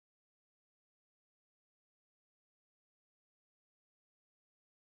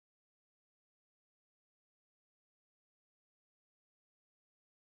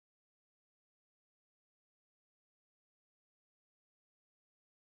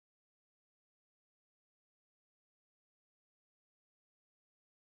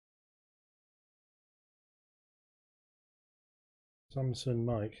Samsung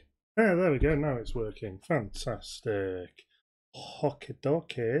mic. Yeah, there we go. Now it's working. Fantastic. Hockey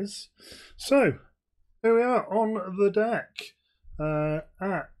dockies. So, here we are on the deck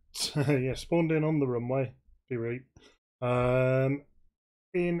spawned in on the runway. Be right.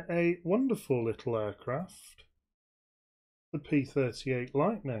 In a wonderful little aircraft, the P38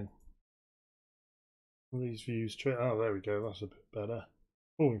 Lightning. These views. Oh, there we go. That's a bit better.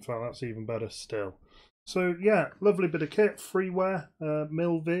 Oh, in fact, that's even better still. So yeah, lovely bit of kit, freeware,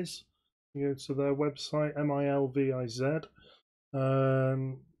 Milviz. You go to their website, MILVIZ.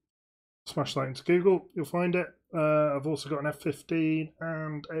 Smash that into Google, you'll find it. I've also got an F-15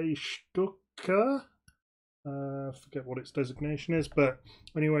 and a Stuka. Forget what its designation is, but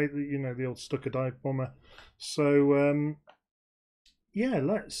anyway, you know, the old Stuka dive bomber. So yeah,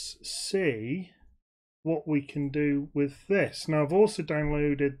 let's see what we can do with this. Now, I've also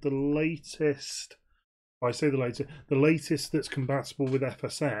downloaded the latest. I say the latest that's compatible with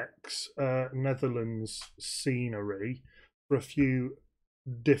FSX, Netherlands scenery for a few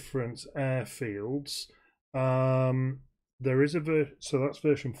different airfields. There is so that's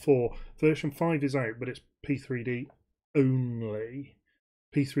version 4. Version 5 is out, but it's P3D only.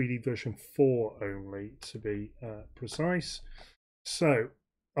 P3D version 4 only, to be precise. So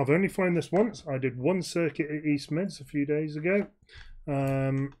I've only flown this once. I did one circuit at East Mids a few days ago,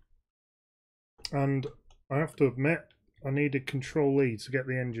 and I have to admit, I needed Control E to get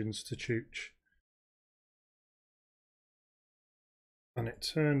the engines to chooch. And it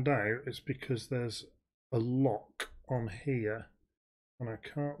turned out it's because there's a lock on here, and I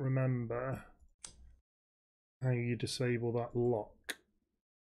can't remember how you disable that lock.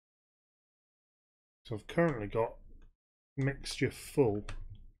 So I've currently got mixture full.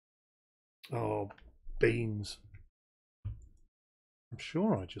 Oh, beans. I'm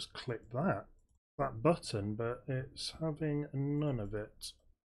sure I just clicked that button, but it's having none of it.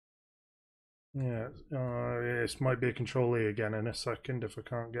 Yeah, this might be a Control E again in a second if I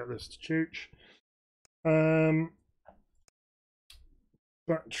can't get this to chooch.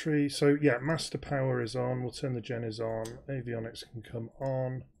 Battery, so yeah, master power is on. We'll turn the Gen on. Avionics can come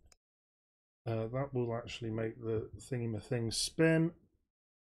on. That will actually make the thingy-ma-thing spin.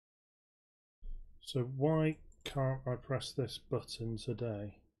 So why can't I press this button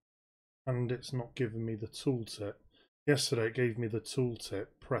today? And it's not giving me the tooltip. Yesterday it gave me the tooltip,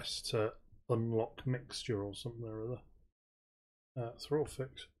 press to unlock mixture or something or other. Throttle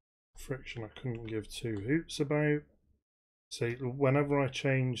friction I couldn't give two hoots about. So whenever I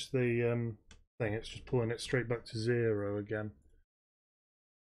change the thing, it's just pulling it straight back to 0 again.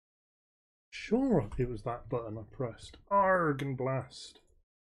 Sure, it was that button I pressed. Arg and blast.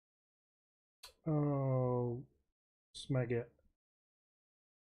 Oh, smeg it.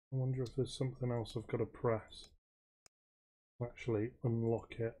 I wonder if there's something else I've got to press to actually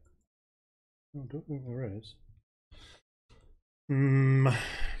unlock it. Oh, I don't think there is.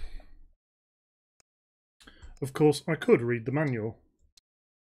 Of course, I could read the manual.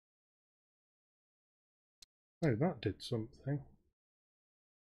 Oh, that did something.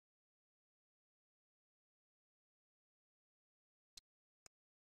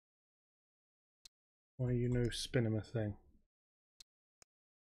 Why are you no spinning a thing?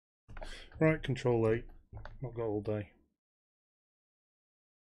 Right, Control 8. Not got all day.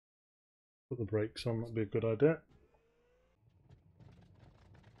 Put the brakes on, that'd be a good idea.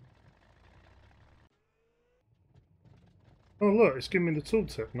 Oh look, it's giving me the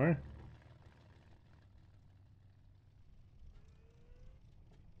tooltip now.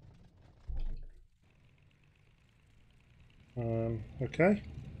 Okay.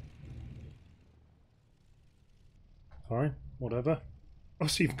 Fine, whatever. Oh,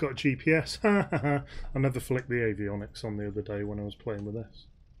 so you've got GPS. I never flicked the avionics on the other day when I was playing with this.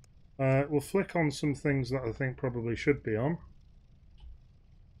 We'll flick on some things that I think probably should be on.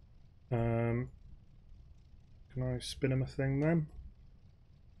 Can I spin him a thing then?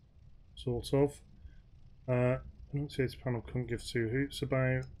 Sort of. Enunciator panel couldn't give two hoots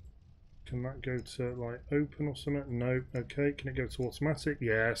about. Can that go to like open or something? No. Okay. Can it go to automatic?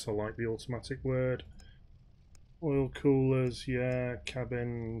 Yes, I like the automatic word. Oil coolers, yeah.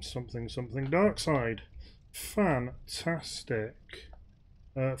 Cabin, something, something. Dark side. Fantastic.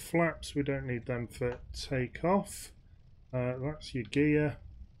 Flaps, we don't need them for takeoff. That's your gear.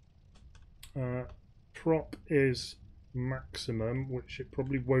 Prop is maximum, which it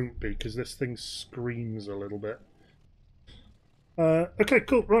probably won't be because this thing screams a little bit. Okay,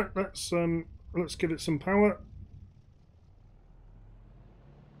 cool. Right, let's give it some power.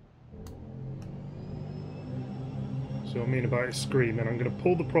 So what I mean about it screaming, I'm going to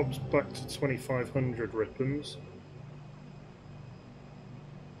pull the props back to 2500 rippons.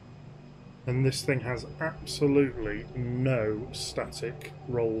 And this thing has absolutely no static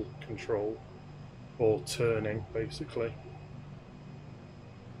roll control, or turning, basically.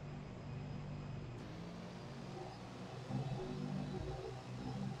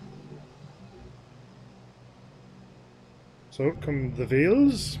 So up come the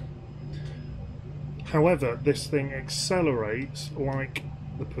wheels. However, this thing accelerates like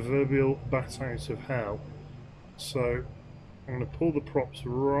the proverbial bat out of hell. So I'm going to pull the props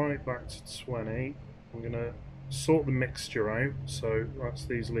right back to 20. I'm going to sort the mixture out, so that's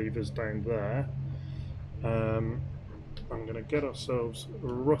these levers down there. I'm going to get ourselves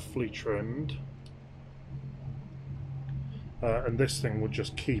roughly trimmed, and this thing will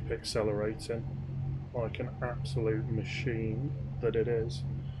just keep accelerating like an absolute machine that it is.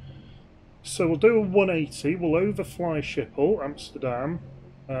 So we'll do a 180, we'll overfly Schiphol, Amsterdam,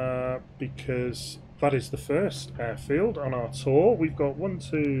 because that is the first airfield on our tour. We've got 1,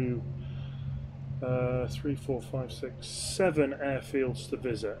 2, 3, 4, 5, 6, 7 airfields to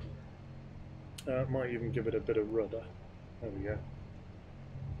visit. Might even give it a bit of rudder. There we go.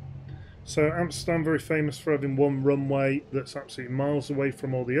 So Amsterdam, very famous for having one runway that's absolutely miles away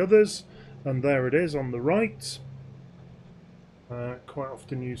from all the others, and there it is on the right. Quite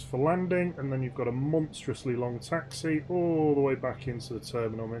often used for landing, and then you've got a monstrously long taxi all the way back into the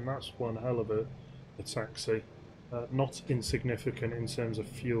terminal. I mean, that's one hell of a taxi. Not insignificant in terms of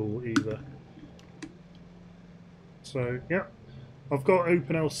fuel either. So yeah, I've got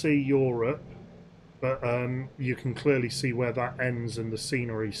OpenLC Europe, but you can clearly see where that ends and the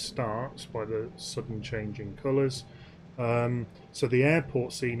scenery starts by the sudden change in colours. So the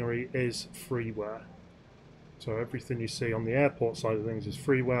airport scenery is freeware. So everything you see on the airport side of things is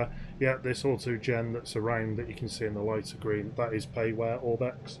freeware. Yeah, this auto-gen that's around that you can see in the lighter green, that is payware,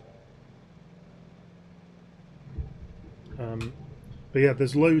 Orbex. But yeah,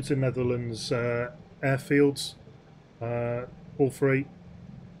 there's loads of Netherlands airfields, all free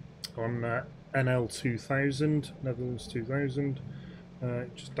on NL2000, Netherlands 2000.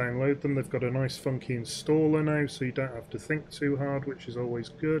 Just download them. They've got a nice funky installer now, so you don't have to think too hard, which is always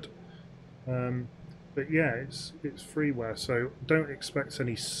good. But yeah, it's freeware, so don't expect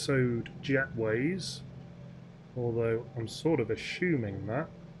any sewed jetways, although I'm sort of assuming that.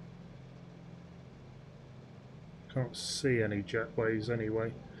 Can't see any jetways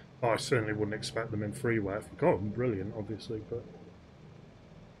anyway. Oh, I certainly wouldn't expect them in freeware. If we got them, brilliant, obviously, but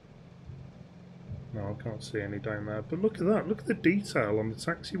no, I can't see any down there. But look at that, look at the detail on the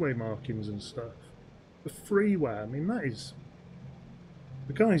taxiway markings and stuff. The freeware, I mean, that is...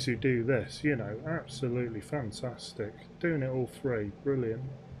 The guys who do this, you know, absolutely fantastic. Doing it all free, brilliant.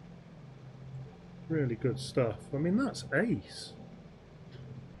 Really good stuff. I mean, that's ace.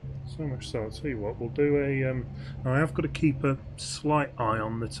 So much so, I'll tell you what, we'll do a... now I have got to keep a slight eye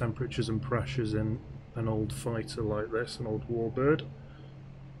on the temperatures and pressures in an old fighter like this, an old warbird.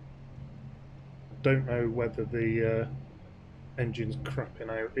 Don't know whether the engine's crapping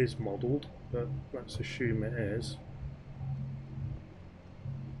out is modelled, but let's assume it is.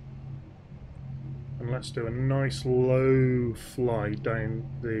 And let's do a nice low fly down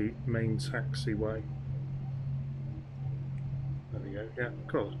the main taxiway. There we go. Yeah,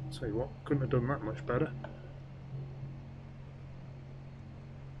 God, I'll tell you what, couldn't have done that much better.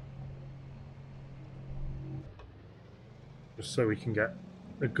 Just so we can get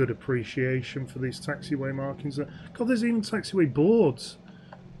a good appreciation for these taxiway markings. God, there's even taxiway boards.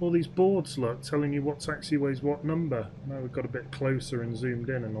 All these boards, look, telling you what taxiway's what number. Now we've got a bit closer and zoomed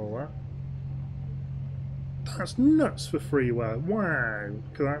in and all that. That's nuts for freeware. Wow.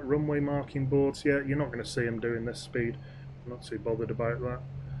 Look at that, runway marking boards. Yeah, you're not going to see them doing this speed. I'm not too bothered about that.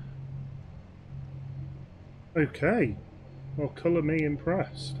 Okay. Well, colour me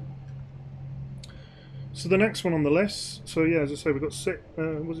impressed. So the next one on the list. So yeah, as I say, we've got six.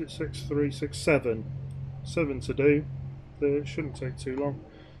 Was it 6, 3, 6, 7? 7 to do. It shouldn't take too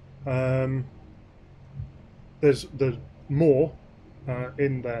long. There's more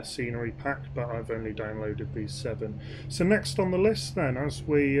in their scenery pack, but I've only downloaded these 7. So next on the list then, as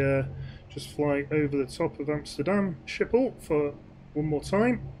we just fly over the top of Amsterdam Schiphol for one more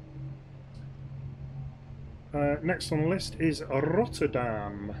time. Next on the list is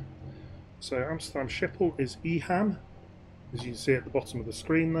Rotterdam. So Amsterdam Schiphol is EHAM, as you can see at the bottom of the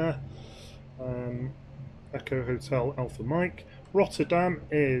screen there. Echo Hotel Alpha Mike. Rotterdam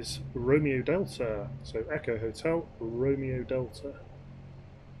is Romeo Delta, so Echo Hotel Romeo Delta.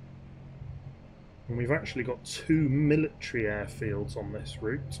 And we've actually got 2 military airfields on this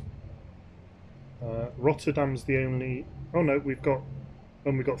route. Rotterdam's the only... Oh no, we've got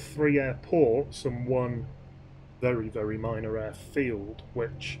 3 airports and 1 very, very minor airfield,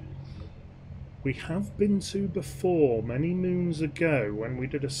 which we have been to before, many moons ago, when we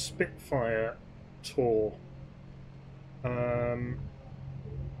did a Spitfire tour.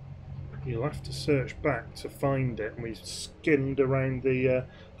 You'll have to search back to find it, and we skimmed around the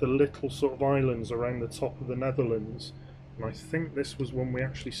little sort of islands around the top of the Netherlands, and I think this was one we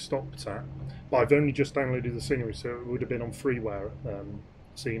actually stopped at. But I've only just downloaded the scenery, so it would have been on freeware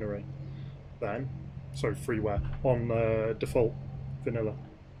scenery then. Sorry, freeware on default vanilla.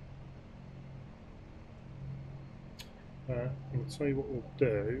 I'll tell you what we'll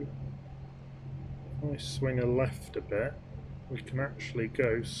do. If I swing a left a bit, we can actually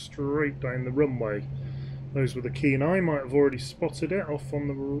go straight down the runway. Those with a keen eye might have already spotted it off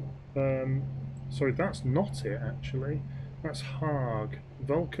on the... sorry, that's not it actually. That's Haag,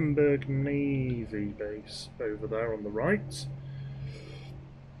 Valkenburg Navy Base over there on the right.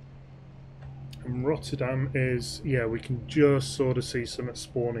 And Rotterdam is, yeah, we can just sort of see some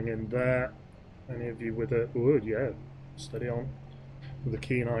spawning in there. Any of you with a... oh, yeah, steady on. With a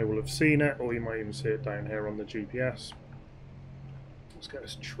keen eye will have seen it, or you might even see it down here on the GPS. Let's get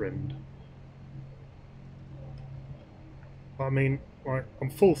this trimmed. I mean, like, I'm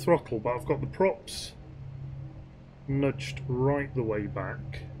full throttle, but I've got the props nudged right the way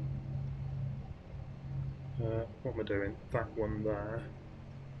back. What am I doing? That one there.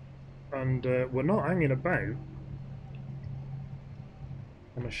 And we're not hanging about.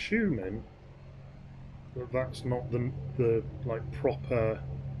 I'm assuming that that's not the like proper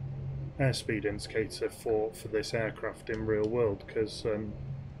airspeed indicator for this aircraft in real world, because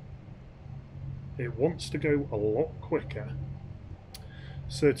it wants to go a lot quicker.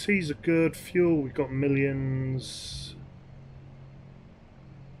 So T's are good. Fuel, we've got millions.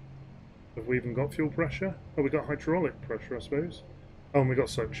 Have we even got fuel pressure? Oh, we got hydraulic pressure, I suppose. Oh, and we got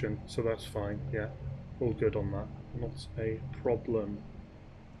suction, so that's fine. Yeah, all good on that. Not a problem.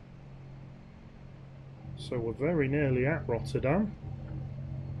 So we're very nearly at Rotterdam.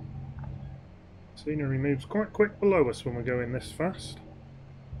 Scenery moves quite quick below us when we're going this fast.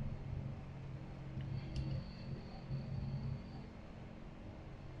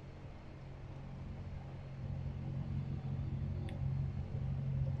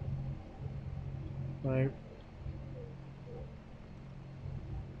 Now,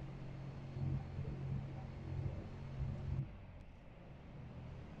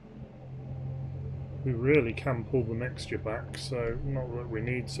 we really can pull the mixture back, so not that we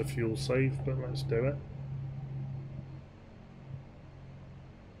need to fuel save, but let's do it.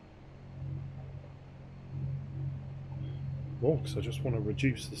 Well, because I just want to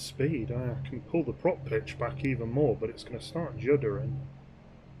reduce the speed. I can pull the prop pitch back even more, but it's going to start juddering.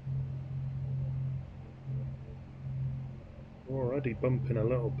 We're already bumping a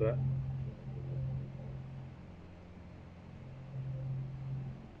little bit.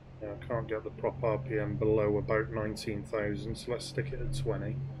 Yeah, I can't get the prop RPM below about 19,000, so let's stick it at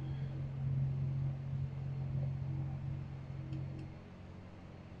 20.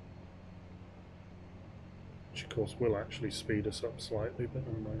 Which of course will actually speed us up slightly, but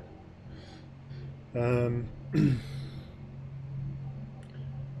never mind.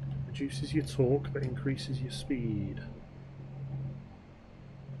 Reduces your torque but increases your speed.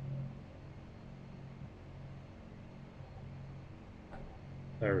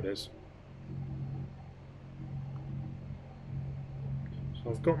 There it is. So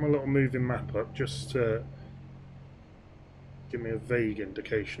I've got my little moving map up just to give me a vague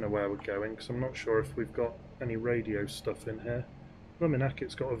indication of where we're going, because I'm not sure if we've got any radio stuff in here. Blimmin' heck,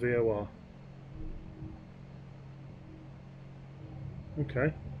 it's got a VOR.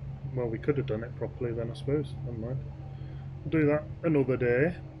 Okay, well we could have done it properly then, I suppose. Never mind. We'll do that another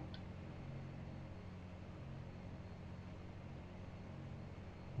day.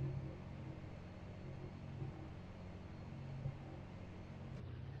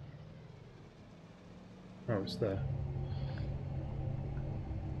 Oh, it's there.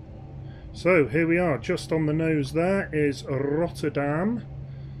 So here we are, just on the nose there is Rotterdam.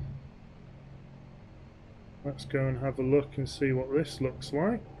 Let's go and have a look and see what this looks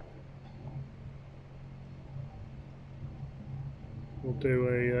like. We'll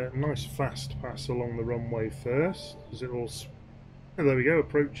do a nice fast pass along the runway first, as it all... Oh, there we go,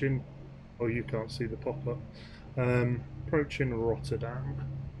 approaching... Oh, you can't see the pop-up. Approaching Rotterdam.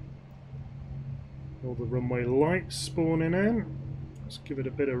 All the runway lights spawning in. Let's give it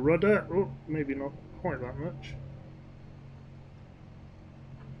a bit of rudder. Oh, maybe not quite that much.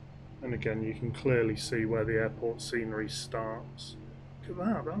 And again, you can clearly see where the airport scenery starts. Look at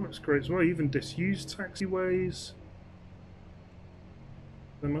that, that looks great as well. Even disused taxiways.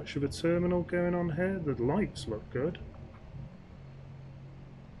 Not much of a terminal going on here. The lights look good.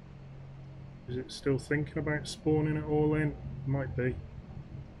 Is it still thinking about spawning it all in? Might be.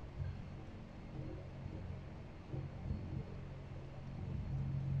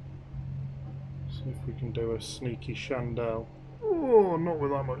 See if we can do a sneaky chandelle. Oh, not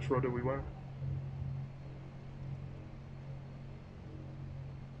with that much rudder we won't.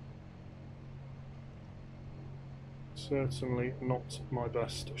 Certainly not my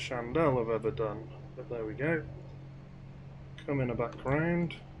best chandelle I've ever done, but there we go. Come in a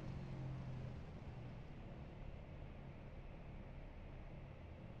background.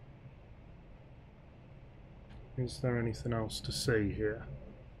 Is there anything else to see here?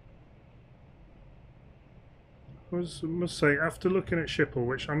 I must say, after looking at Schiphol,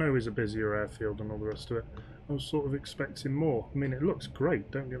 which I know is a busier airfield and all the rest of it, I was sort of expecting more. I mean, it looks great,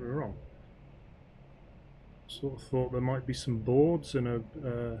 don't get me wrong. Sort of thought there might be some boards and a,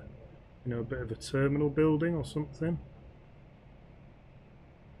 you know, a bit of a terminal building or something.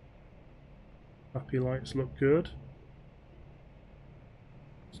 Happy lights look good.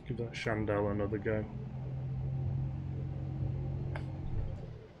 Let's give that chandelle another go.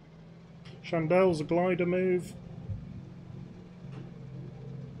 Chandelle's a glider move.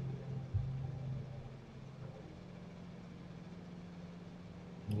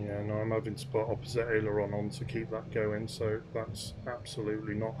 Yeah, no, I'm having to put opposite aileron on to keep that going, so that's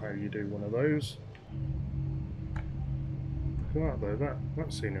absolutely not how you do one of those. Look at that though,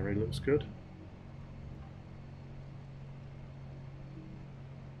 that scenery looks good.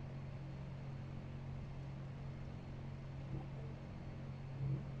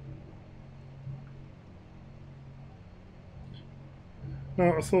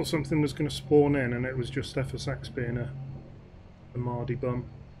 No, I thought something was going to spawn in and it was just FSX being a Mardy bum.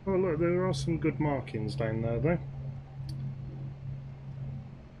 Oh look, there are some good markings down there though.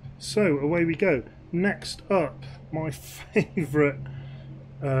 So away we go. Next up, my favourite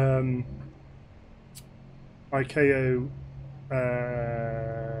ICAO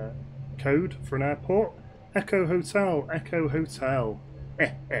code for an airport. Echo Hotel, Echo Hotel.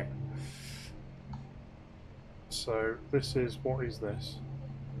 So this is, what is this?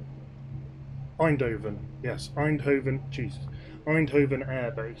 Eindhoven, yes, Eindhoven, Jesus, Eindhoven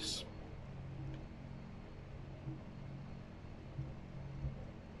Air Base.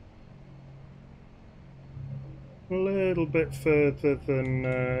 A little bit further than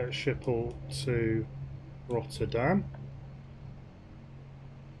Schiphol to Rotterdam.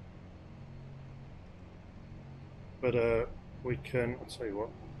 But we can, I'll tell you what,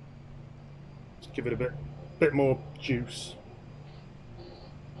 let's give it a bit more juice.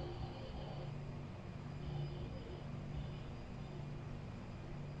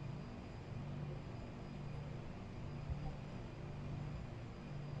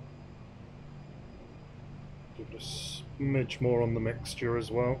 Give it a smidge more on the mixture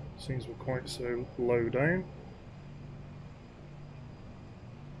as well. Seems we're quite so low down.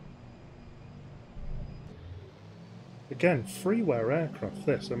 Again, freeware aircraft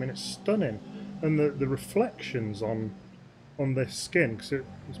this, I mean it's stunning. And the reflections on this skin, because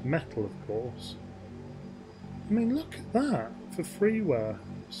it's metal of course. I mean look at that for freeware.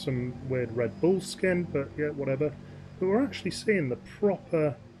 Some weird Red Bull skin, but yeah, whatever. But we're actually seeing the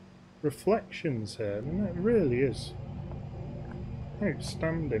proper reflections here. I mean that really is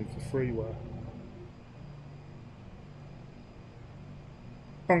outstanding for freeware.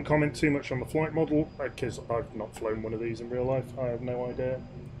 Can't comment too much on the flight model because I've not flown one of these in real life. I have no idea.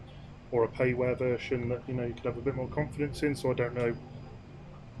 Or a payware version that, you know, you could have a bit more confidence in, so I don't know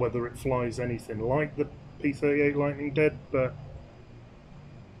whether it flies anything like the P38 Lightning did, but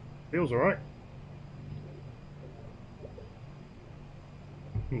feels alright.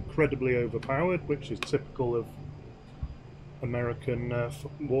 Incredibly overpowered, which is typical of American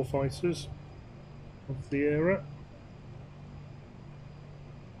warfighters of the era.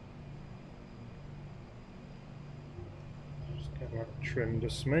 Just get that trimmed a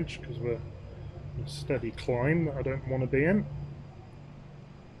smidge because we're in a steady climb that I don't want to be in.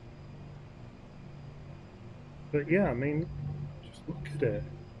 But yeah, I mean, just look at it.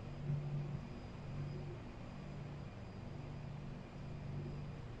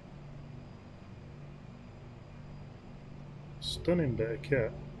 Stunning bit of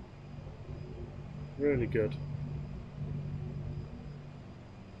kit. Really good.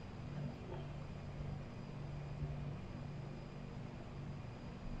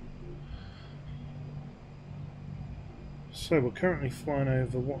 So we're currently flying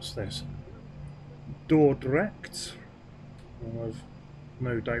over, what's this? Dordrecht. Well, I've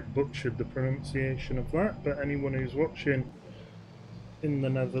no doubt butchered the pronunciation of that, but anyone who's watching in the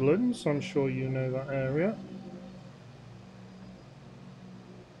Netherlands, I'm sure you know that area.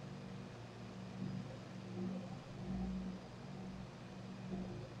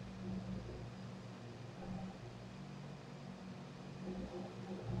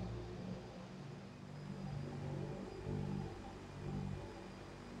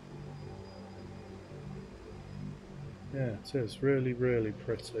 Yeah, it is really, really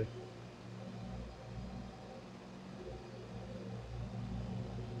pretty.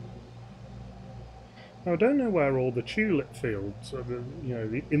 Now, I don't know where all the tulip fields,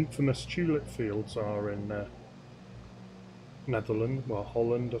 the infamous tulip fields, are in Netherlands, well,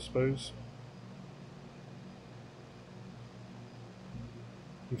 Holland, I suppose.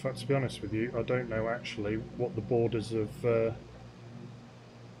 In fact, to be honest with you, I don't know actually what the borders of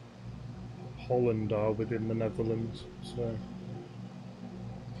Holland are within the Netherlands, so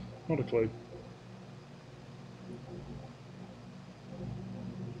not a clue.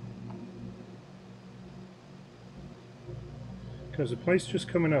 There's a place just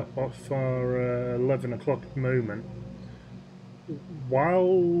coming up off our 11 o'clock at the moment.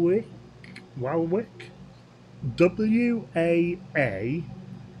 Walwick? Walwijk.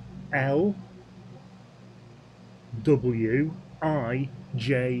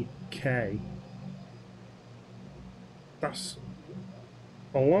 That's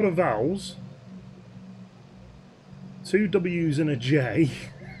a lot of vowels, 2 W's and a J.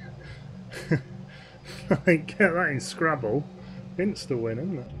 Like, get that in Scrabble. Insta win,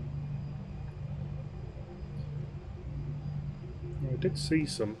 isn't it? I did see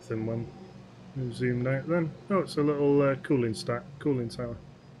something when we zoomed out then. Oh, it's a little cooling tower.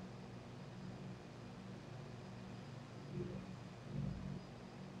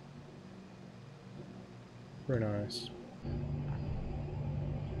 Very nice.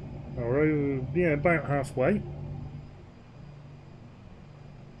 Alright, yeah, about halfway.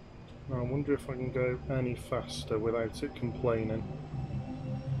 I wonder if I can go any faster without it complaining.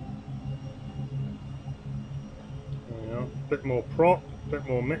 There we are. Bit more prop, bit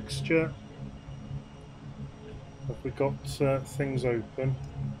more mixture. Have we got things open?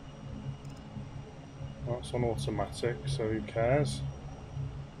 That's on automatic, so who cares?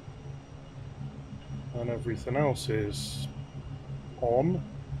 And everything else is on,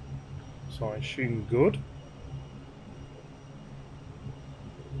 so I assume good.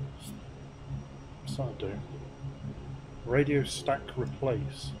 What's that do? Radio stack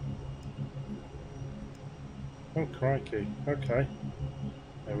replace. Oh crikey, okay.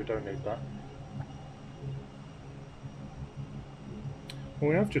 No, we don't need that.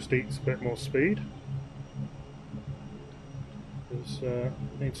 Well, we have just eats a bit more speed. Because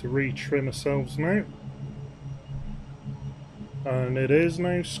need to re-trim ourselves now. And it is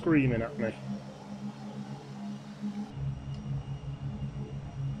now screaming at me.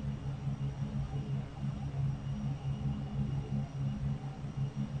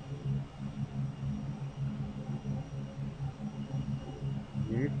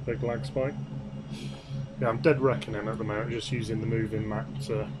 Big lag spike. Yeah, I'm dead reckoning at the moment, just using the moving map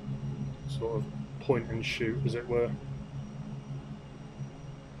to sort of point and shoot, as it were.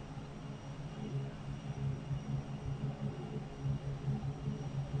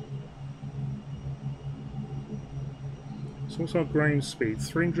 So what's our ground speed?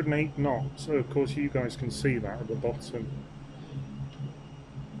 308 knots. So of course you guys can see that at the bottom.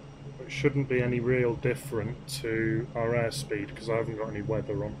 It shouldn't be any real different to our airspeed because I haven't got any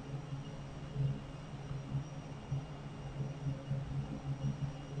weather on.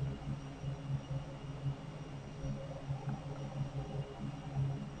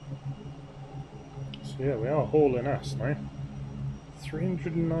 So yeah, we are hauling ass now.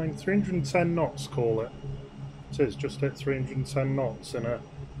 310 knots, call it. It is just hit 310 knots in a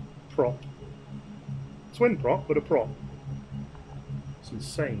prop. Twin prop, but a prop. It's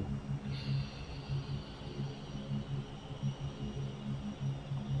insane.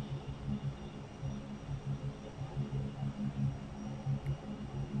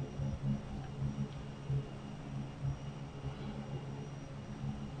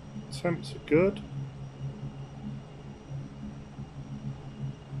 Temps are good.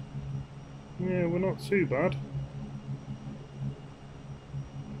 Yeah, we're not too bad.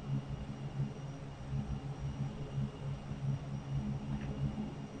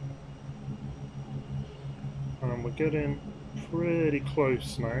 And we're getting pretty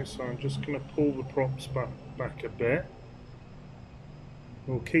close now, so I'm just going to pull the props back a bit.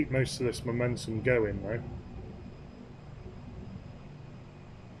 We'll keep most of this momentum going though.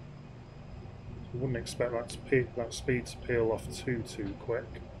 I wouldn't expect that speed to peel off too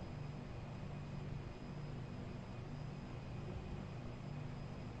quick.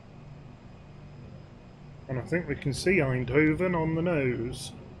 And I think we can see Eindhoven on the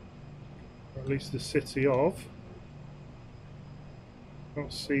nose, or at least the city of.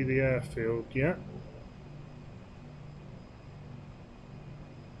 Can't see the airfield yet.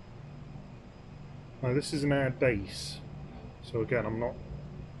 Now this is an air base, so again I'm not...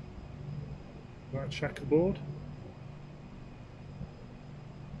 Is that a checkerboard?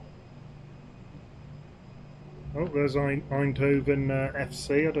 Oh, there's Eindhoven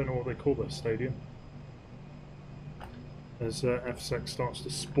FC. I don't know what they call their stadium. As FSX starts to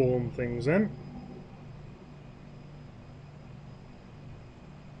spawn things in.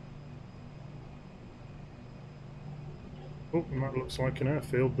 Oh, and that looks like an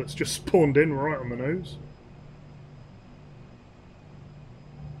airfield that's just spawned in right on the nose.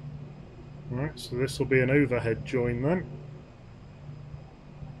 Right, so this will be an overhead join then.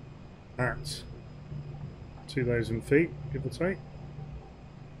 At 2,000 feet, give or take.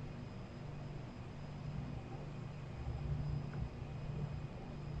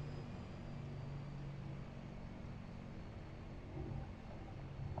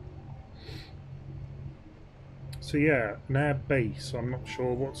 So yeah, an air base. I'm not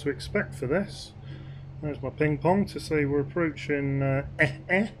sure what to expect for this. There's my ping pong to say we're approaching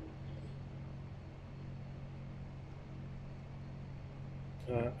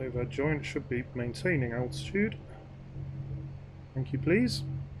overhead joint should be maintaining altitude. Thank you, please.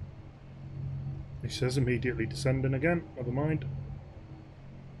 He says immediately descending again. Never mind.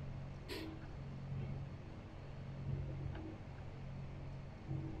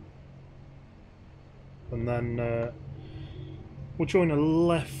 And then we'll join a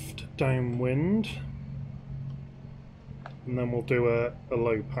left downwind, and then we'll do a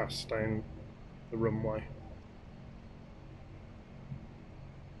low pass down the runway.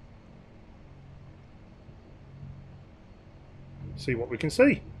 See what we can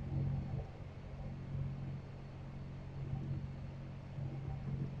see.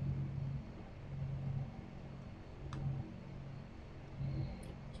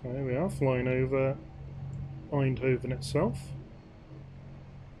 So here we are, flying over Eindhoven itself.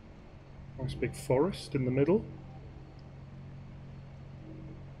 Nice big forest in the middle.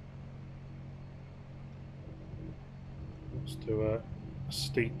 Let's do a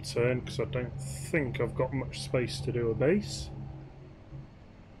steep turn because I don't think I've got much space to do a base.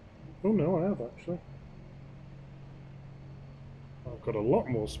 Oh no, I have actually. I've got a lot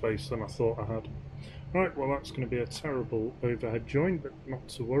more space than I thought I had. Right, well that's going to be a terrible overhead join, but not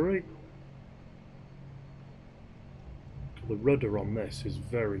to worry. The rudder on this is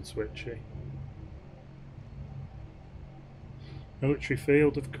very twitchy. Military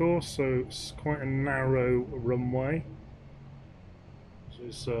field, of course, so it's quite a narrow runway, which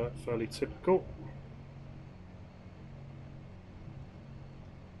is fairly typical.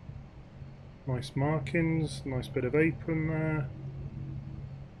 Nice markings, nice bit of apron there,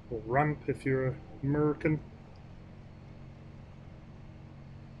 or ramp if you're an American.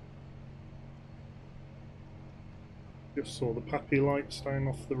 Just saw the pappy lights down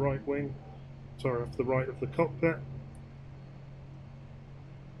off the right wing, sorry, off the right of the cockpit.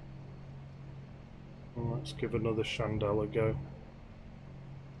 Well, let's give another chandelle a go.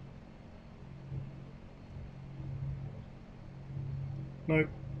 Nope,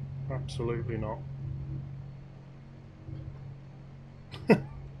 absolutely not.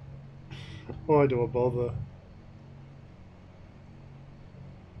 Why do I bother?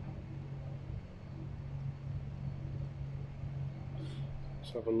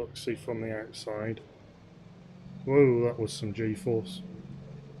 Let's have a look-see from the outside. Whoa, that was some G-force.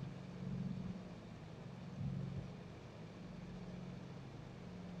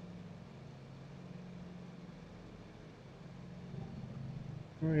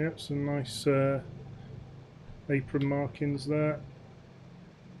 Oh yeah, some nice apron markings there.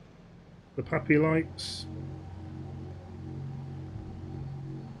 The pappy lights.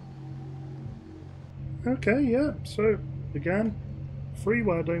 Okay, yeah, so again,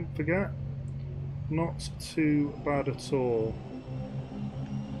 freeware, don't forget. Not too bad at all.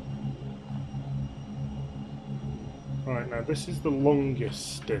 Right, now this is the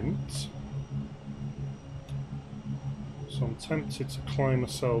longest stint. So I'm tempted to climb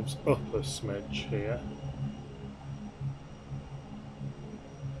ourselves up a smidge here.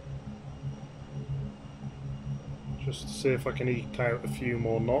 Just to see if I can eke out a few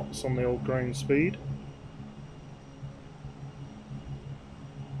more knots on the old ground speed.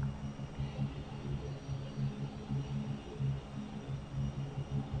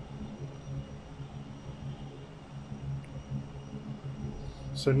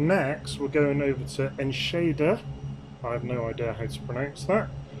 So next we're going over to Enschede. I have no idea how to pronounce that,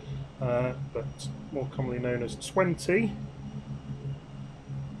 but more commonly known as 20.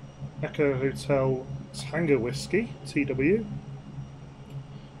 Echo Hotel Tango Whiskey, TW.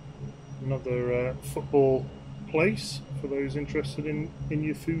 Another football place for those interested in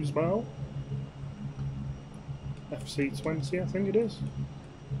your foosball. FC20, I think it is.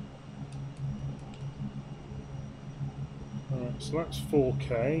 Alright, so that's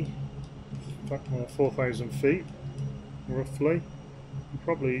 4K. 4,000 feet, roughly.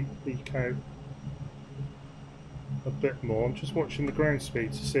 Probably eke out a bit more. I'm just watching the ground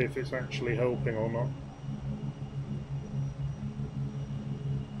speed to see if it's actually helping or not.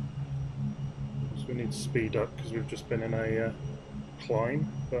 So we need to speed up because we've just been in a climb,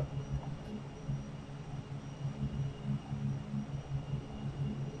 but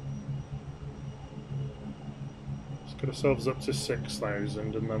let's get ourselves up to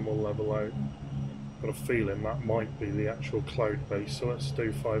 6,000 and then we'll level out. Got a feeling that might be the actual cloud base, so let's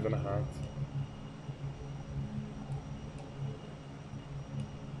do 5.5.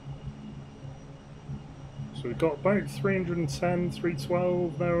 So we got about 310,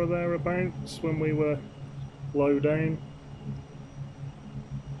 312 there or thereabouts when we were low down.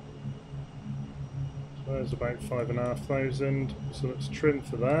 So there's about 5,500. So let's trim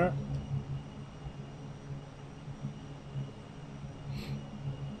for that.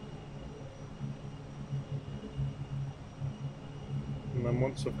 And then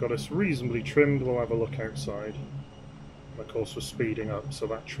once I've got us reasonably trimmed, we'll have a look outside. And of course we're speeding up, so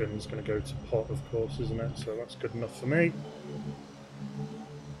that trim's going to go to pot, of course, isn't it? So that's good enough for me.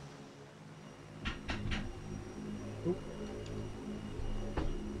 Ooh.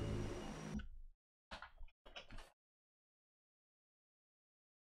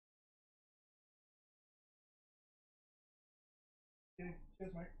 Okay,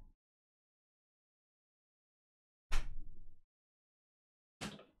 cheers, mate.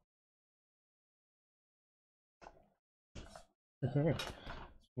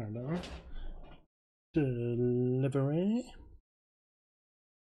 Delivery.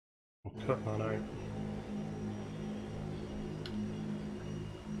 I'll cut that out.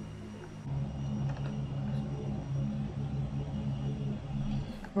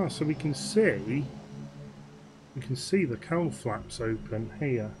 Oh, so we can see the cowl flaps open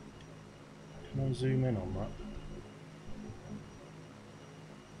here. Can I zoom in on that?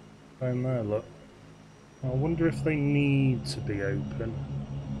 Down there, look. I wonder if they need to be open.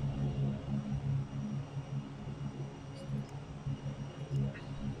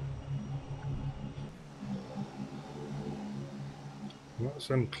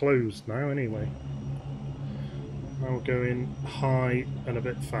 That's unclosed now anyway. Now we're going high and a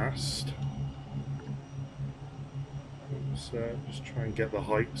bit fast. Let's just try and get the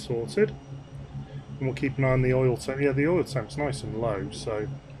height sorted. And we'll keep an eye on the oil temp. Yeah, the oil temp's nice and low, so not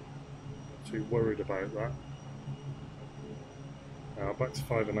too worried about that. Now back to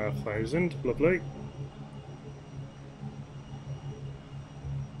 5,500, lovely.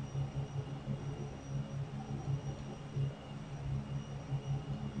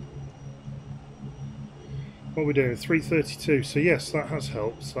 What are we doing? 332. So yes, that has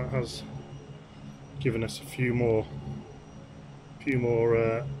helped. That has given us a few more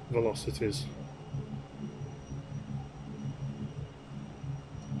velocities.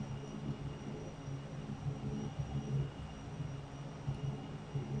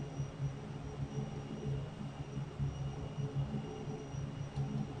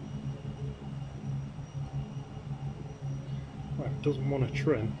 Right, it doesn't want to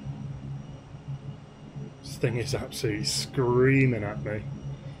trim. This thing is absolutely screaming at me.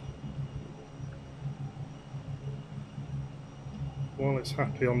 While it's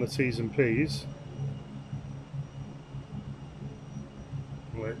happy on the T's and P's,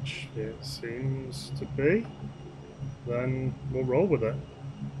 which it seems to be, then we'll roll with it.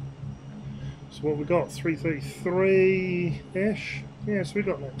 So what we got? 333-ish? Yeah, so we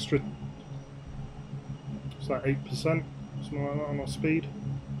got an extra, is that 8%? Something like that on our speed.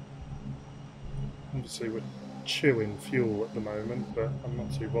 Obviously we're chewing fuel at the moment, but I'm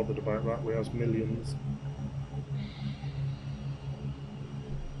not too bothered about that. We have millions.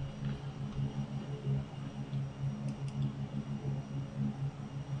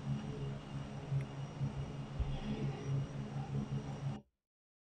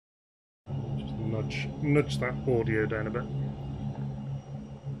 Just nudge that audio down a bit.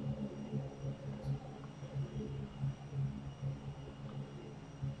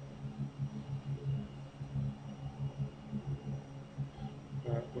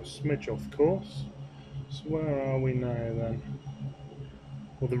 We're a smidge off course. So where are we now then?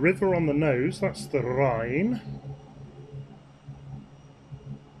 Well, the river on the nose, that's the Rhine.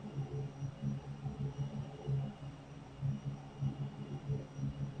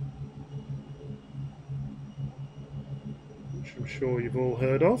 Which I'm sure you've all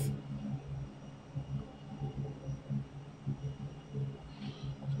heard of.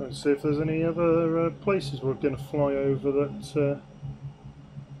 So let's see if there's any other places we're going to fly over that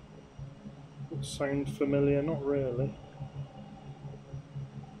sound familiar. Not really.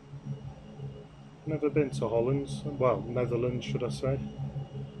 never been to Holland. Well, Netherlands, should I say.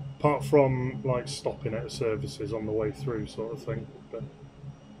 Apart from, like, stopping at services on the way through sort of thing. But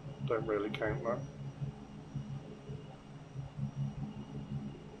don't really count that.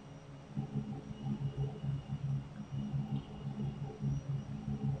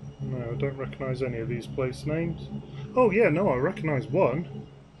 No, I don't recognise any of these place names. Oh yeah, no, I recognise one.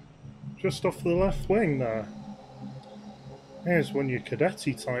 Just off the left wing there. Here's one your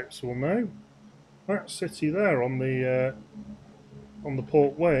cadetti types will know. That city there on the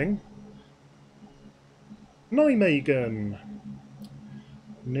port wing. Nijmegen.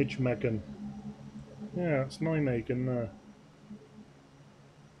 Nijmegen. Yeah, it's Nijmegen there.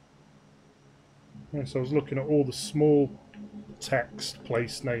 Yes, I was looking at all the small text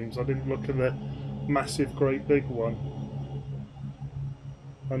place names. I didn't look at the massive, great big one.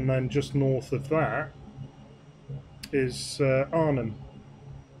 And then just north of that is Arnhem,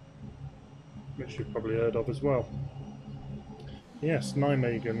 which you've probably heard of as well. Yes,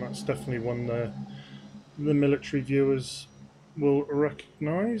 Nijmegen, that's definitely one the military viewers will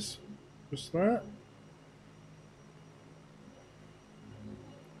recognise. Just that.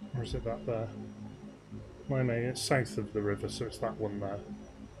 Or is it that there? Nijmegen, it's south of the river, so it's that one there.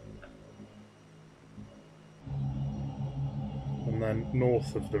 And then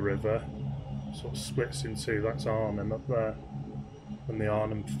north of the river, sort of splits in two, that's Arnhem up there. And the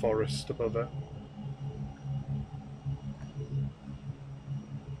Arnhem Forest above it.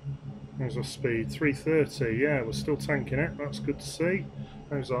 There's our speed, 330, yeah, we're still tanking it, that's good to see.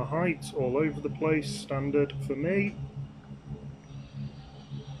 There's our height, all over the place, standard for me.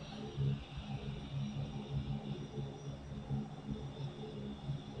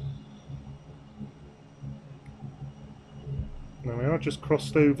 There we are, just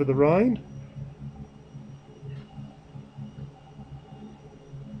crossed over the Rhine.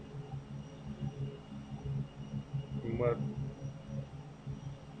 And we're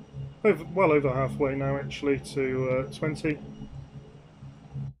well over halfway now actually to 20.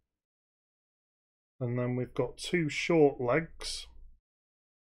 And then we've got two short legs,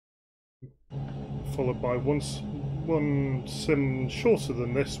 followed by one sim shorter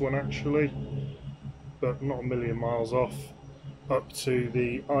than this one actually, but not a million miles off, up to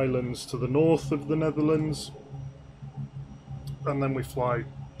the islands to the north of the Netherlands. And then we fly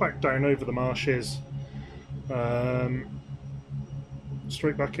back down over the marshes,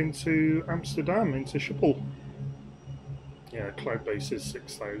 straight back into Amsterdam, into Schiphol. Yeah, cloud base is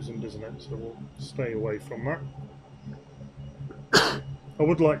 6,000, isn't it? So we'll stay away from that. I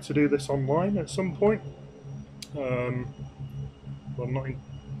would like to do this online at some point. I'm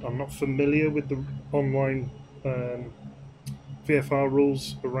not familiar with the online VFR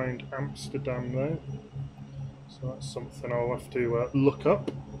rules around Amsterdam though, so that's something I'll have to look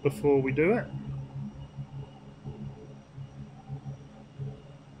up before we do it.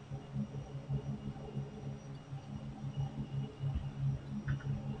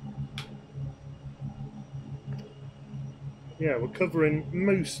 Yeah, we're covering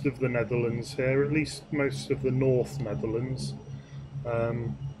most of the Netherlands here, at least most of the North Netherlands.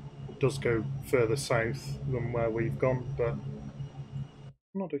 It does go further south than where we've gone, but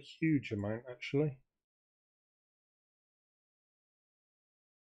not a huge amount actually.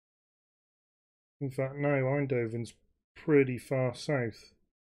 In fact, no, Eindhoven's pretty far south,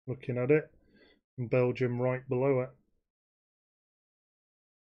 looking at it, and Belgium right below it.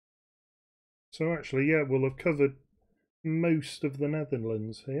 So actually, yeah, we'll have covered most of the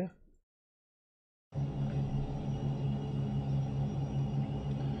Netherlands here.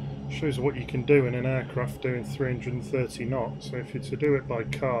 Shows what you can do in an aircraft doing 330 knots. So if you're to do it by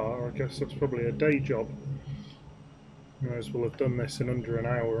car, I guess that's probably a day job. May as well have done this in under an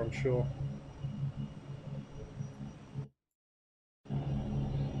hour, I'm sure.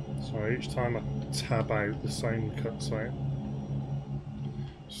 Sorry, each time I tab out, the sound cuts out.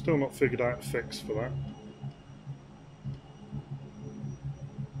 Still not figured out a fix for that.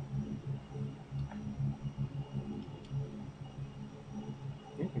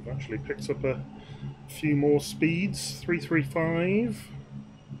 We've actually picked up a few more speeds, 335.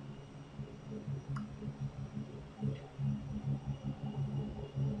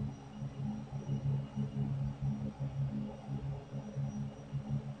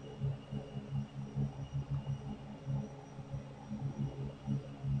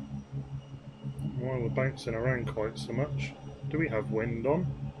 While we're bouncing around quite so much, do we have wind on?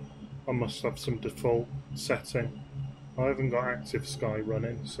 I must have some default setting. I haven't got active sky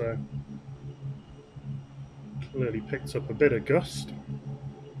running, so clearly picked up a bit of gust.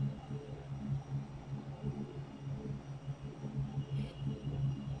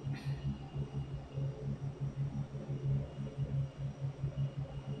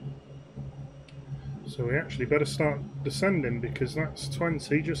 So we actually better start descending because that's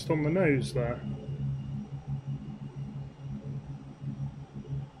 20 just on the nose there.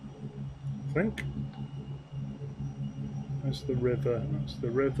 I think. That's the river. That's the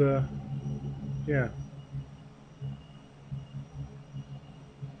river. Yeah.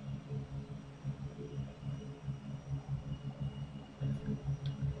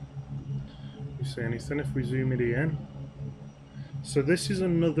 You see anything if we zoom it in? So this is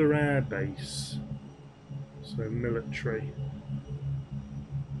another air base. So military.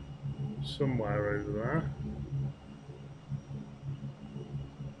 Somewhere over there.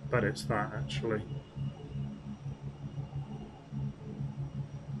 Bet it's that actually.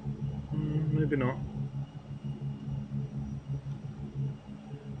 Maybe not.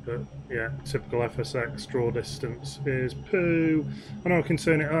 But yeah, typical FSX draw distance is poo. I know I can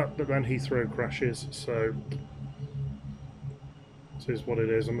turn it up, but then Heathrow crashes, so this is what it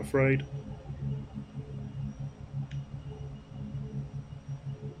is, I'm afraid.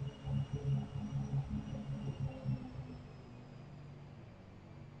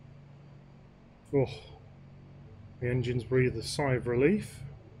 Oh, the engines breathe a sigh of relief.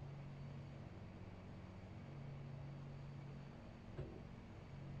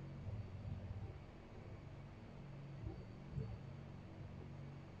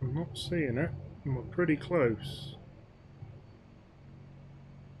 I'm not seeing it, and we're pretty close.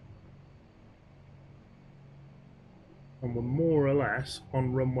 And we're more or less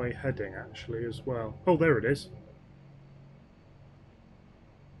on runway heading actually as well. Oh, there it is.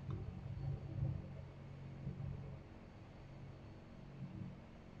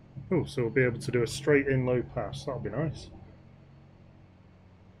 Oh, so we'll be able to do a straight in low pass. That'll be nice.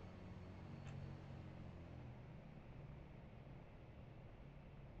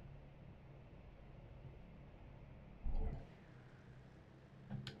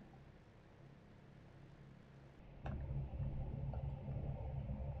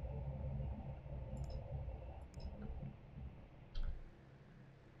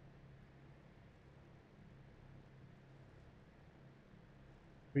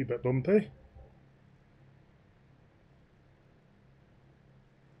 Wee bit bumpy.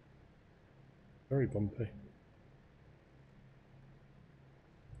 Very bumpy.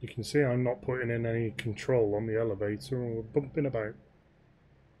 You can see I'm not putting in any control on the elevator and we're bumping about.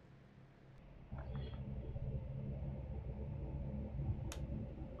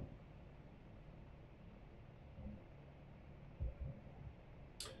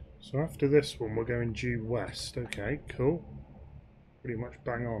 So after this one we're going due west. Okay, cool. Pretty much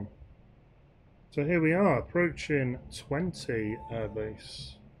bang on. So here we are, approaching 20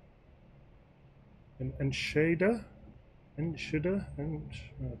 airbase. Enschede? Enschede? I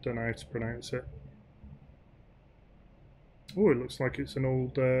don't know how to pronounce it. Oh, it looks like it's an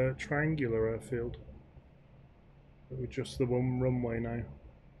old triangular airfield. But with just the one runway now.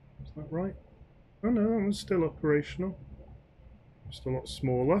 Is that right? Oh no, that one's still operational. Just a lot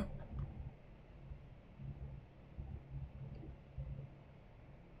smaller.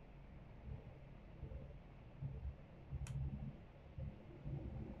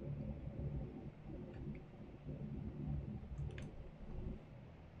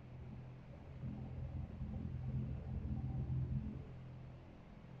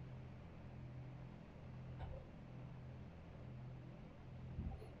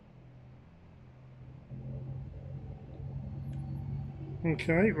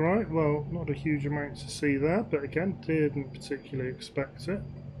 Okay, right, well, not a huge amount to see there, but again, didn't particularly expect it.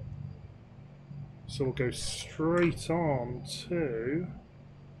 So we'll go straight on to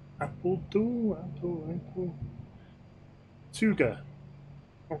Apple. Tuga.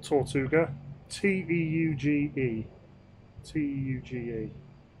 Not Tortuga. T-E-U-G-E. T-E-U-G-E.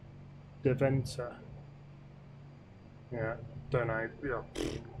 Deventer. Yeah, don't know. Yeah.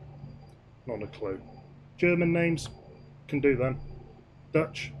 Not a clue. German names? Can do them.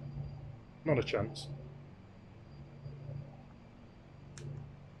 Dutch? Not a chance.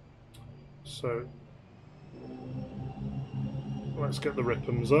 So let's get the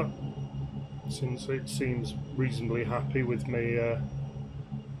Rippums up, since it seems reasonably happy with me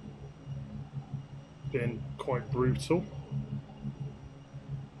being quite brutal.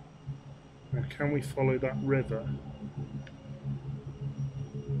 Now can we follow that river?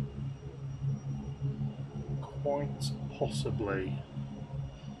 Quite possibly.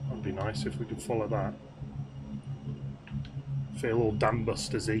 That'd be nice if we could follow that. Feel all dam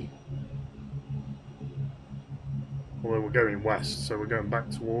busters-y. Although we're going west, so we're going back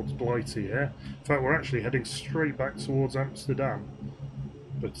towards Blighty here. In fact, we're actually heading straight back towards Amsterdam.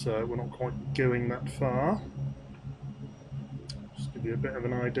 But we're not quite going that far. Just give you a bit of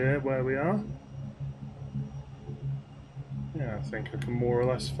an idea where we are. Yeah, I think I can more or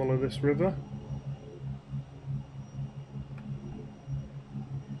less follow this river.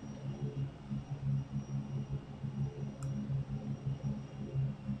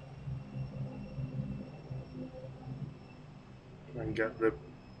 And get the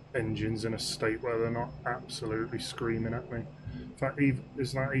engines in a state where they're not absolutely screaming at me. In fact,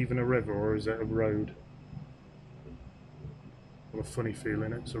 is that even a river or is it a road? I've got a funny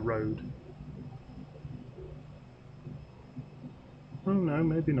feeling it's a road. Oh no,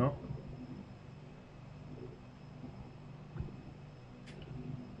 maybe not.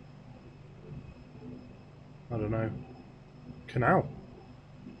 I don't know. Canal?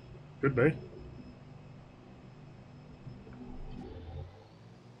 Could be.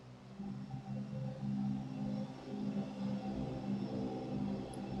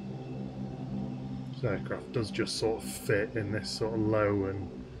 This aircraft does just sort of fit in this sort of low and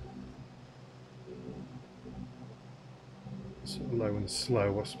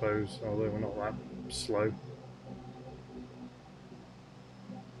slow, I suppose, although we're not that slow.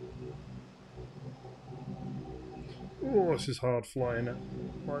 Oh, this is hard flying it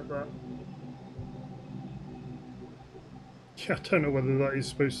like that. Yeah, I don't know whether that is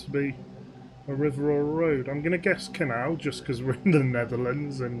supposed to be a river or a road. I'm going to guess canal just because we're in the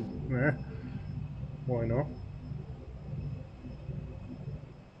Netherlands and why not?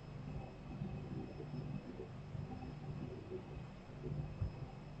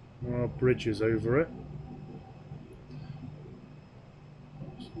 There are bridges over it.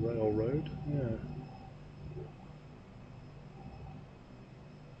 It's a railroad, yeah.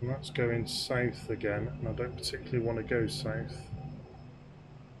 And that's going south again, and I don't particularly want to go south.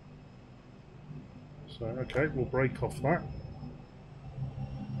 So, okay, we'll break off that.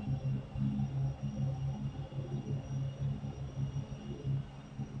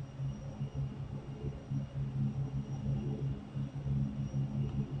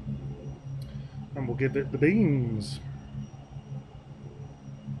 And we'll give it the beans.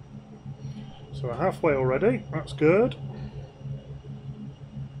 So we're halfway already, that's good.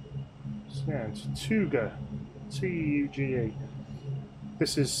 So yeah, it's Tuga, T-U-G-E.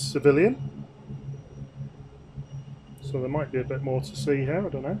 This is civilian. So there might be a bit more to see here, I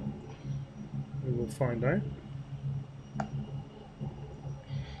don't know. We will find out.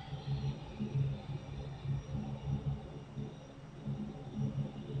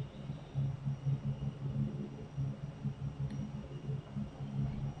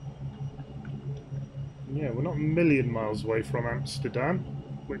 Yeah, we're not a million miles away from Amsterdam,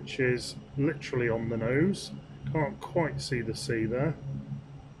 which is literally on the nose. Can't quite see the sea there,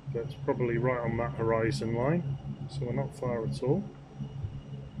 but it's probably right on that horizon line, so we're not far at all.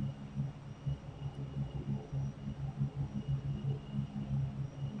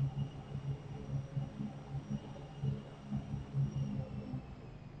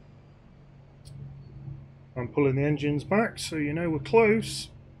 I'm pulling the engines back, so you know we're close.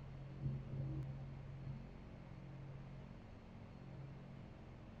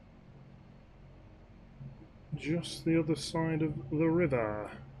 Just the other side of the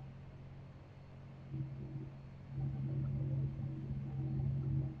river.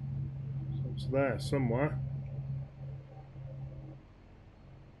 So it's there somewhere.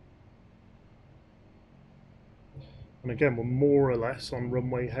 And again, we're more or less on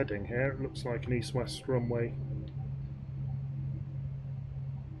runway heading here. It looks like an east-west runway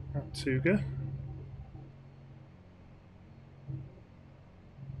at Tuga.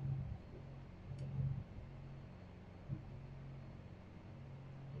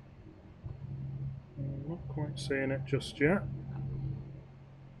 Not quite seeing it just yet.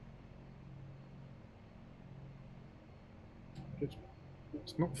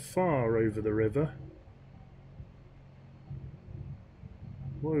 It's not far over the river.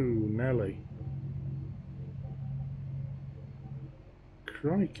 Whoa, Nelly.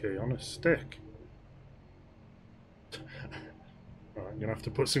 Crikey, on a stick. Right, I'm going to have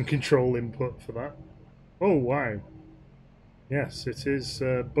to put some control input for that. Oh, wow. Yes, it is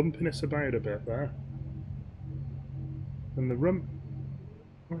bumping us about a bit there. And the rump...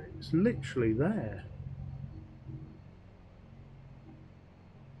 Right, it's literally there.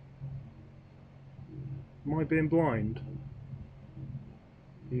 Am I being blind?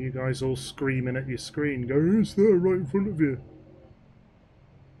 Are you guys all screaming at your screen, going, it's there right in front of you?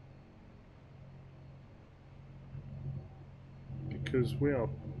 Because we are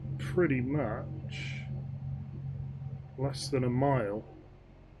pretty much less than a mile.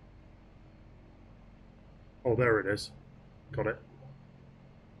 Oh, there it is. Got it.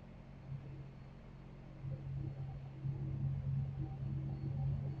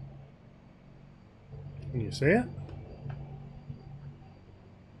 Can you see it?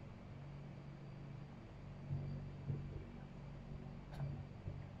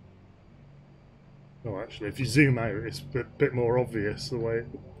 Oh, actually, if you zoom out, it's a bit more obvious the way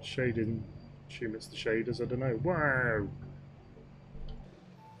it's shading. Assume it's the shaders, I don't know. Wow!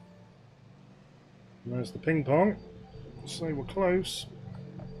 And there's the ping pong. So we're close.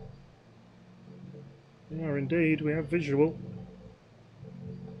 We are indeed, we have visual.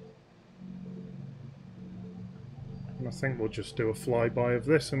 And I think we'll just do a flyby of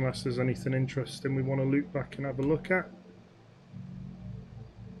this unless there's anything interesting we want to loop back and have a look at.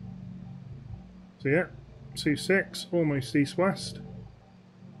 So yeah, 2.6, almost east-west.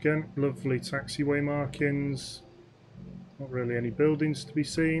 Again, lovely taxiway markings. Not really any buildings to be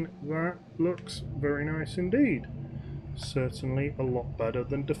seen. That looks very nice indeed. Certainly a lot better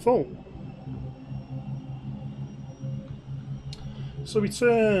than default. So we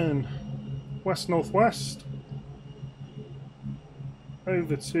turn west-northwest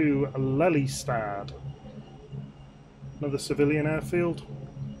over to Lelystad, another civilian airfield.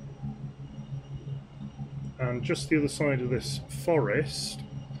 And just the other side of this forest,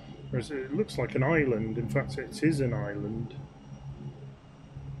 it looks like an island. In fact, it is an island,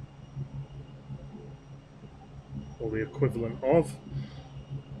 or the equivalent of.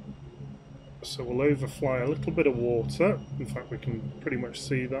 So we'll overfly a little bit of water. In fact, we can pretty much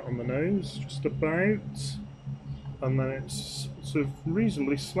see that on the nose, just about. And then it's sort of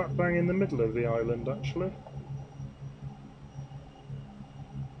reasonably slap bang in the middle of the island, actually.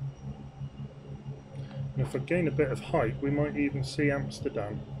 And if I gain a bit of height, we might even see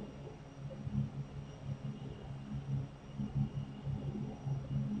Amsterdam.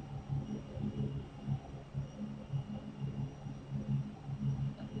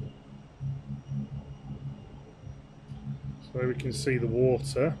 So we can see the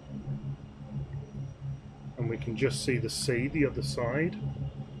water, and we can just see the sea the other side.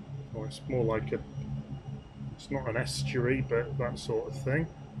 Or it's more like it's not an estuary, but that sort of thing.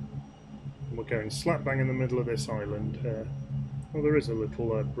 And we're going slap bang in the middle of this island here. Oh, there is a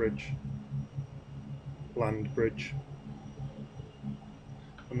little bridge, land bridge.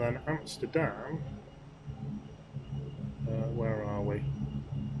 And then Amsterdam, where are we?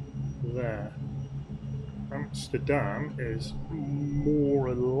 There. Amsterdam is more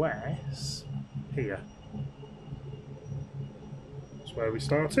or less here. That's where we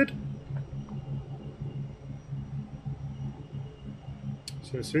started.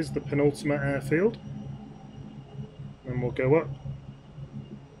 So this is the penultimate airfield. And we'll go up.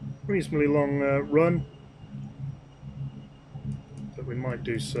 Reasonably long run. But we might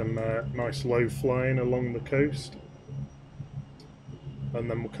do some nice low flying along the coast. And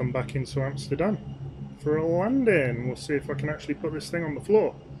then we'll come back into Amsterdam for a landing. We'll see if I can actually put this thing on the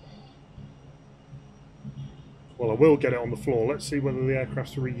floor. Well, I will get it on the floor. Let's see whether the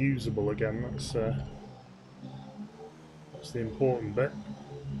aircraft's reusable again. That's the important bit.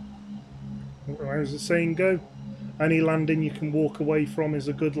 How does the saying go? Any landing you can walk away from is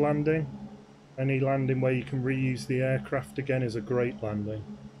a good landing. Any landing where you can reuse the aircraft again is a great landing.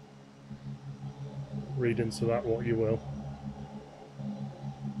 Read into that what you will.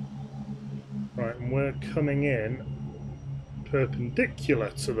 Right, and we're coming in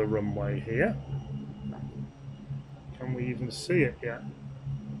perpendicular to the runway here. Can we even see it yet?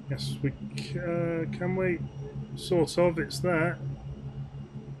 Yes, we can we? Sort of, it's there.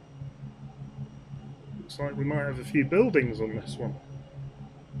 Looks like we might have a few buildings on this one.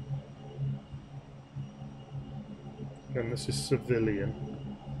 And this is civilian.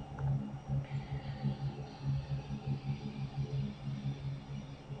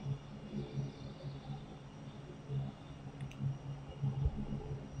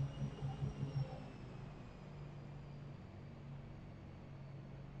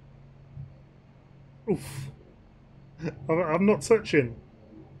 Oof. I'm not touching.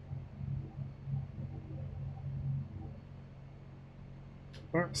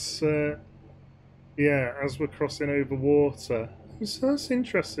 That's, yeah, as we're crossing over water. So that's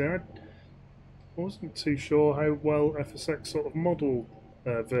interesting. I wasn't too sure how well FSX sort of modelled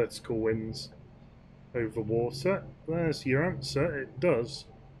vertical winds over water. There's your answer. It does.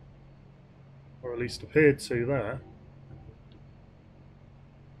 Or at least appeared to there.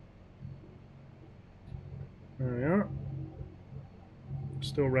 There we are.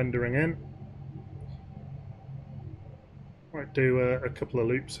 Still rendering in. Might do a couple of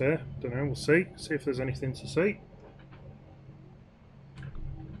loops here. Don't know, we'll see. See if there's anything to see.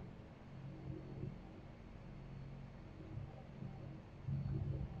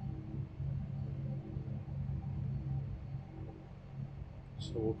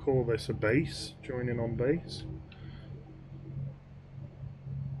 So we'll call this a base, joining on base.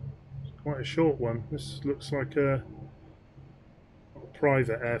 It's quite a short one. This looks like a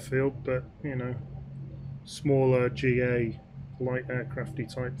private airfield, but you know, smaller GA light aircrafty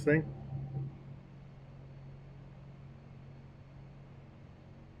type thing.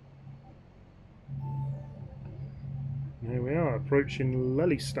 Here we are, approaching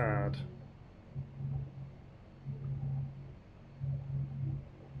Lelystad.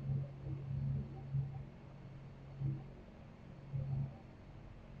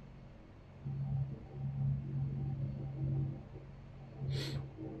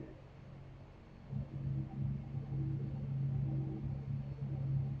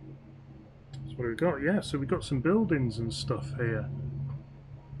 That's what we've got, yeah, so we've got some buildings and stuff here.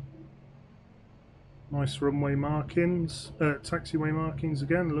 Nice runway markings, taxiway markings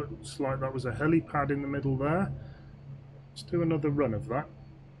again. Looks like that was a helipad in the middle there. Let's do another run of that.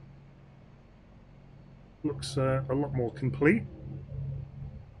 Looks a lot more complete.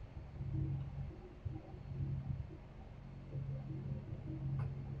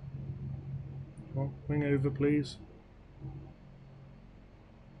 Well, wing over please.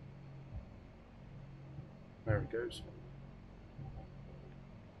 There it goes.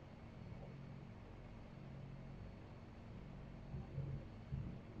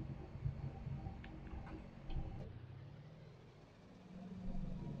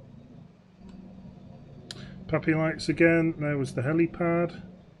 Puppy lights again. There was the helipad.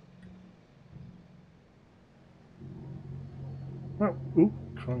 Oh, ooh,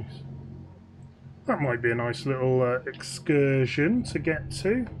 Christ. That might be a nice little excursion to get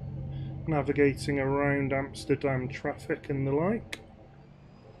to. Navigating around Amsterdam traffic and the like.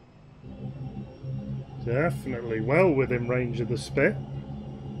 Definitely well within range of the Spit.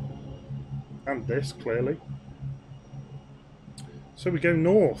 And this, clearly. So we go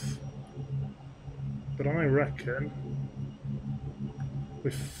north. But I reckon we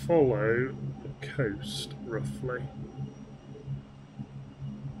follow the coast, roughly.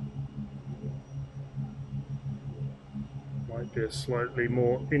 Might be a slightly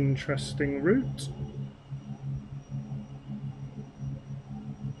more interesting route.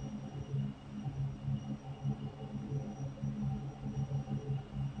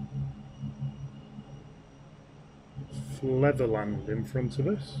 Leatherland in front of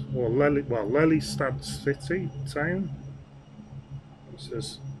us, or Lelystad city, town. It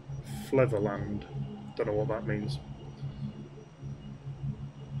says Fleverland. Don't know what that means.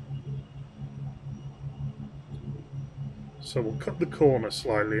 So we'll cut the corner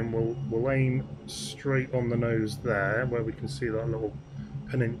slightly and we'll aim straight on the nose there, where we can see that little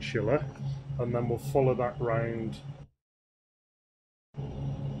peninsula, and then we'll follow that round.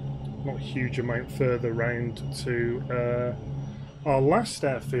 Not a huge amount further round to our last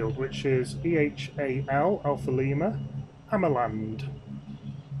airfield, which is EHAL Alpha Lima, Hammerland,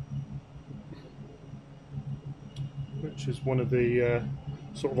 which is one of the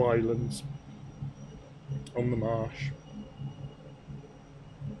sort of islands on the marsh.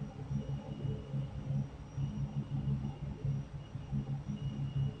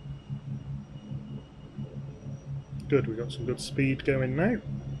 Good, we've got some good speed going now.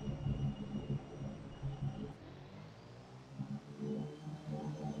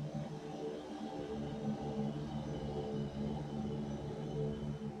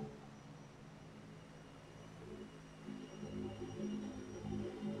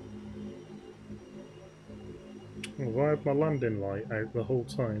 Have I had my landing light out the whole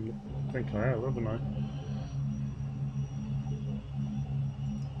time? I think I have, haven't I?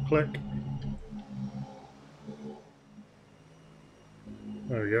 Click.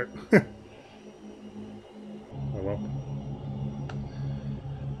 There we go. Oh well.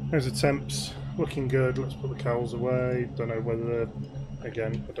 There's the temps. Looking good. Let's put the cowls away. Don't know whether,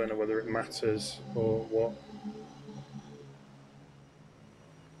 again, I don't know whether it matters or what.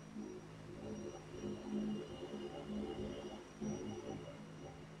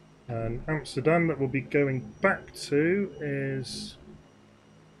 And Amsterdam that we'll be going back to is,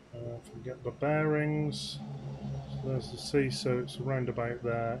 if we get the bearings, so there's the sea, so it's around about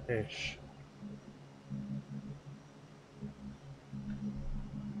there-ish.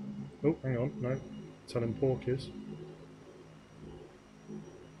 Oh, hang on, no, tell him pork is.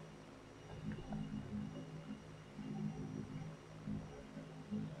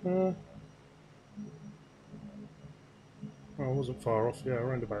 Oh, I wasn't far off, yeah,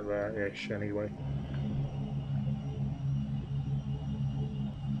 around about there-ish anyway.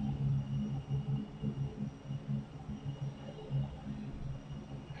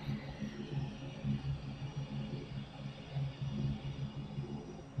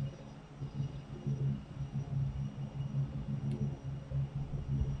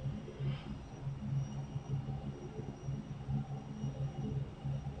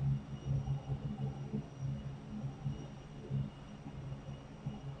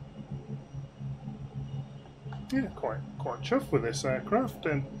 Yeah, quite chuffed with this aircraft,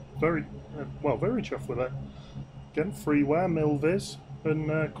 and very very chuffed with it. Again, freeware, Milviz,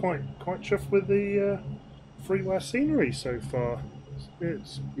 and quite chuffed with the freeware scenery so far.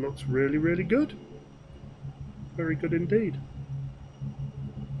 It looks really good. Very good indeed.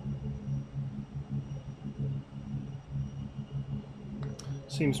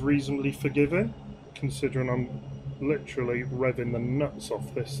 Seems reasonably forgiving, considering I'm literally revving the nuts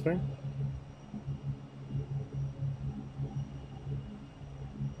off this thing.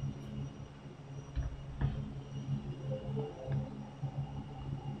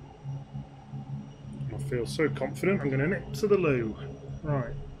 I feel so confident I'm going to nip to the loo.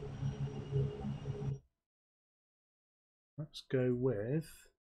 Right. Let's go with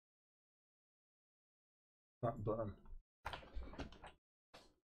that button.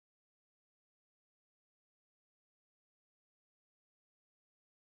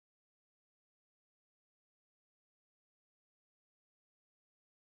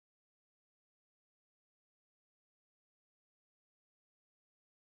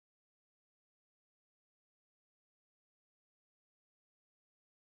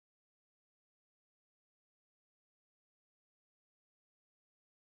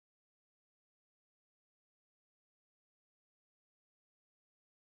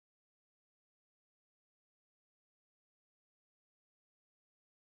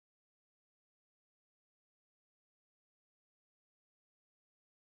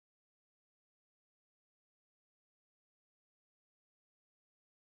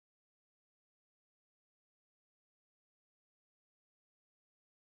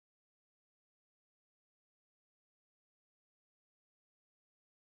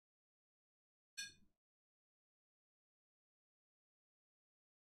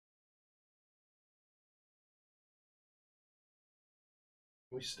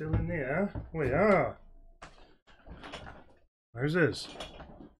 Are we still in the air? We are. There's this.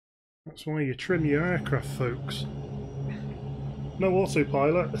 That's why you trim your aircraft, folks. No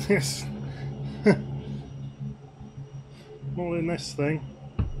autopilot. Yes. All in this thing.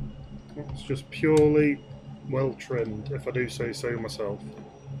 It's just purely well trimmed, if I do say so myself.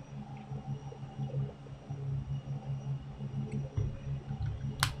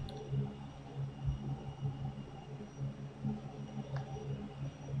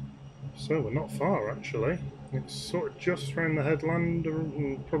 So we're not far actually. It's sort of just around the headland,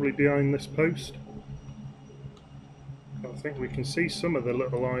 probably behind this post. I think we can see some of the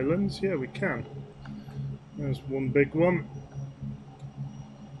little islands. Yeah, we can. There's one big one.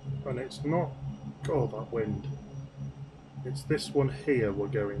 And it's not... Oh, that wind. It's this one here we're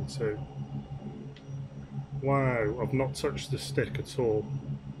going to. Wow, I've not touched the stick at all.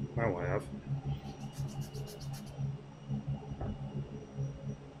 Now I have.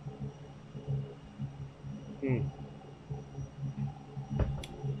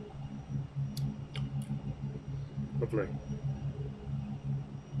 Lovely.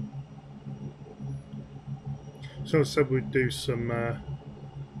 So I said we'd do some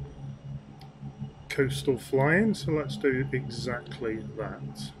coastal flying, so let's do exactly that.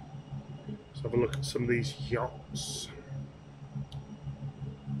 Let's have a look at some of these yachts.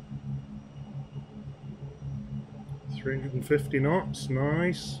 $350 knots,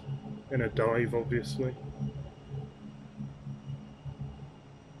 nice. In a dive, obviously.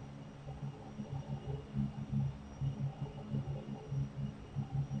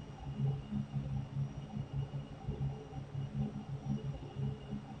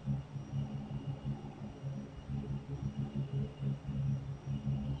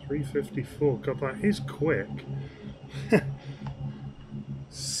 $354. God, that is quick.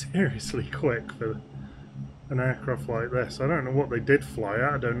 Seriously quick for an aircraft like this. I don't know what they did fly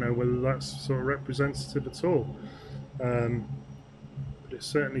at. I don't know whether that's sort of representative at all. But it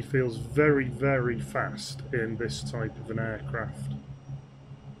certainly feels very fast in this type of an aircraft.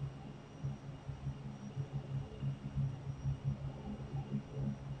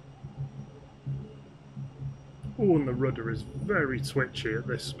 Oh, and the rudder is very twitchy at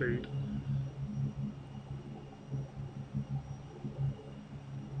this speed.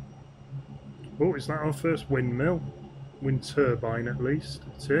 Oh, is that our first windmill? Wind turbine at least.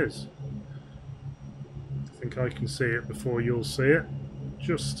 It is. I think I can see it before you'll see it.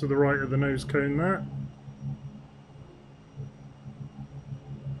 Just to the right of the nose cone there.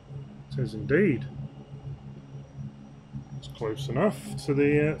 It is indeed. It's close enough to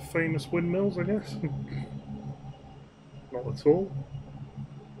the famous windmills, I guess. Not at all.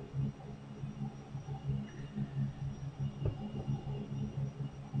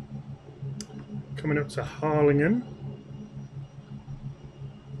 Coming up to Harlingen.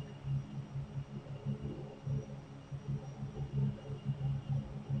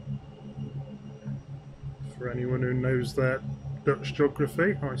 knows their Dutch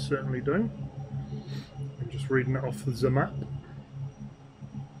geography. I certainly do. I'm just reading it off the map.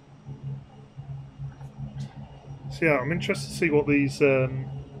 So yeah, I'm interested to see what these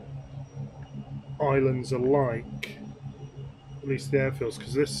islands are like, at least the airfields,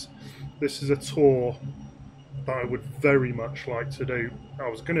 because this is a tour that I would very much like to do. I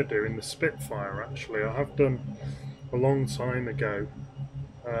was going to do in the Spitfire, actually. I have done a long time ago.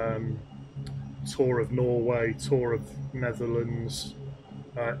 Tour of Norway, tour of Netherlands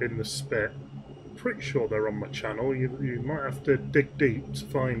in the Spit. Pretty sure they're on my channel. You might have to dig deep to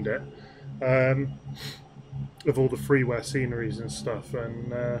find it. Of all the freeware sceneries and stuff,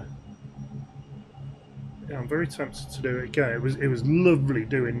 and yeah, I'm very tempted to do it again. It was lovely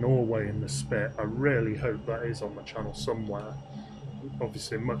doing Norway in the Spit. I really hope that is on my channel somewhere.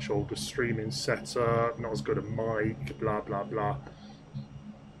 Obviously, much older streaming setup, not as good a mic, blah blah blah.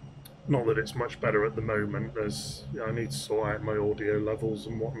 Not that it's much better at the moment. I need to sort out my audio levels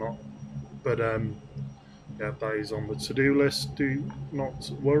and whatnot. But yeah, that is on the to-do list. Do not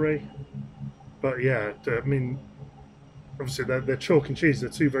worry. But yeah, I mean, obviously they're chalk and cheese. They're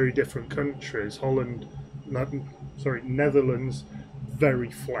two very different countries. Netherlands, very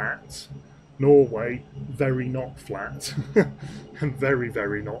flat. Norway, very not flat. And very,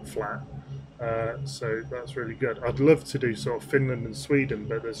 very not flat. So that's really good. I'd love to do sort of Finland and Sweden,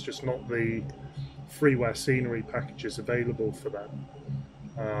 but there's just not the freeware scenery packages available for them.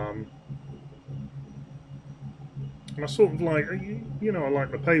 And I sort of like, you know, I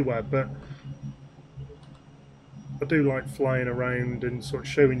like my payware, but I do like flying around and sort of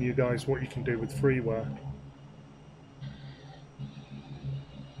showing you guys what you can do with freeware.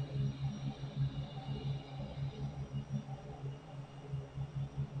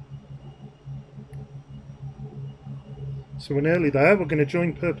 So we're nearly there. We're going to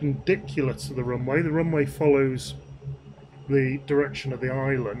join perpendicular to the runway. The runway follows the direction of the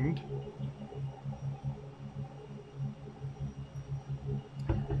island.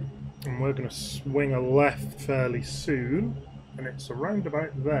 And we're going to swing a left fairly soon. And it's around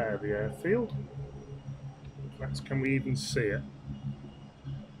about there, the airfield. In fact, can we even see it?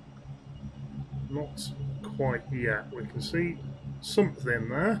 Not quite yet. We can see something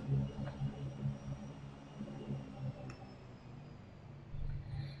there.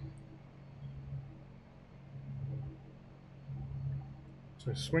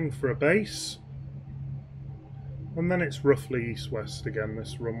 So swing for a base, and then it's roughly east-west again,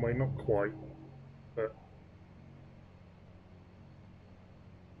 this runway, not quite, but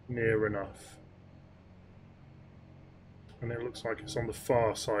near enough. And it looks like it's on the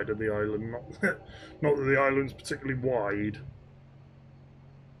far side of the island, not that the island's particularly wide.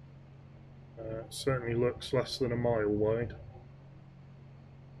 Certainly looks less than a mile wide.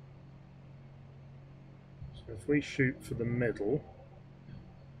 So if we shoot for the middle,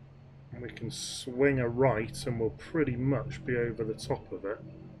 we can swing a right and we'll pretty much be over the top of it.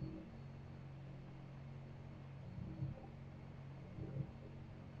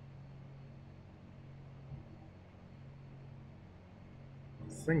 I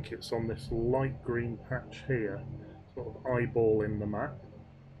think it's on this light green patch here, sort of eyeballing the map.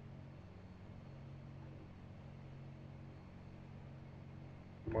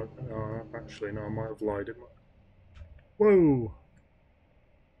 Actually, no, I might have lied. Whoa!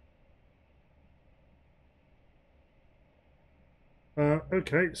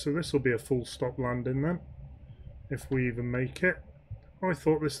 Okay, so this will be a full stop landing then, if we even make it. I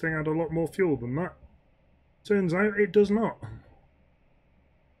thought this thing had a lot more fuel than that. Turns out it does not.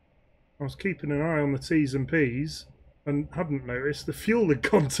 I was keeping an eye on the T's and P's and hadn't noticed the fuel had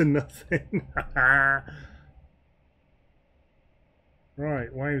gone to nothing. Right,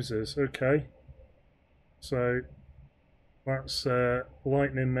 wowzers, okay. So that's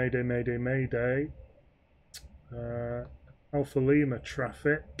Lightning, Mayday, Mayday, Mayday. Alpha Lima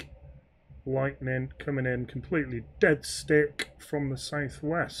traffic. Lightning coming in completely dead stick from the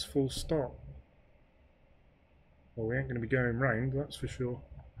southwest, full stop. Well, we ain't going to be going round, that's for sure.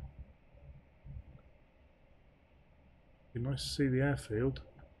 Be nice to see the airfield.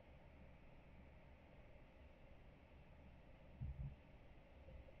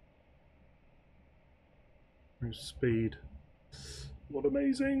 Speed. Not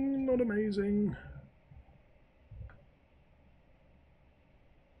amazing, not amazing.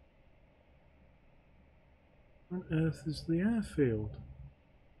 What on earth is the airfield?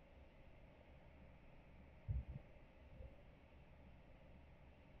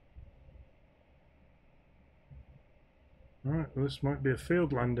 Right, well, this might be a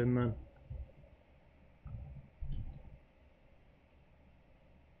field landing then.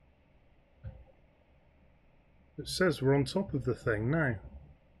 It says we're on top of the thing now.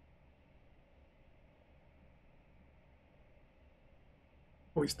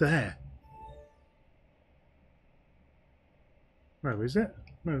 Oh, it's there. No, is it?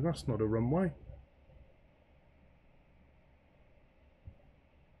 No, that's not a runway.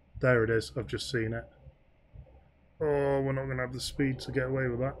 There it is. I've just seen it. Oh, we're not going to have the speed to get away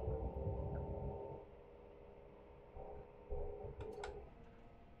with that.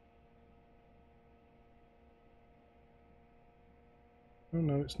 Oh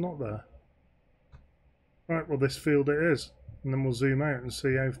no, it's not there. Right, well this field it is. And then we'll zoom out and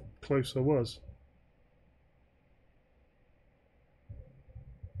see how close I was.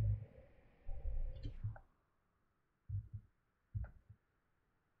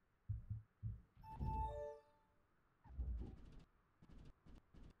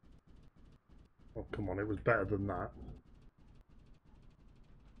 Oh come on, it was better than that.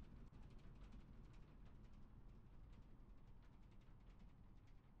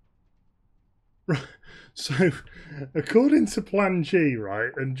 So, according to Plan G,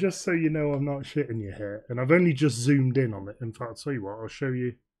 right, and just so you know I'm not shitting you here, and I've only just zoomed in on it. In fact, I'll tell you what, I'll show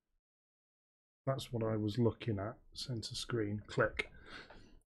you. That's what I was looking at. Center screen, click.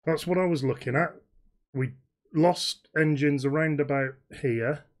 That's what I was looking at. We lost engines around about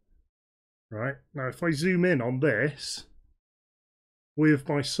here. Right, now if I zoom in on this, we have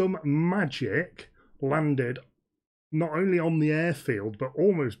by some magic landed not only on the airfield, but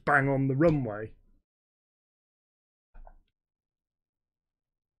almost bang on the runway.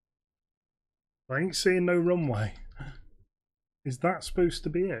 I ain't seeing no runway. Is that supposed to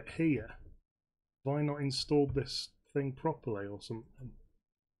be it here? Have I not installed this thing properly or something?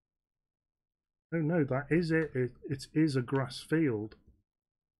 Oh no, that is it. It is a grass field.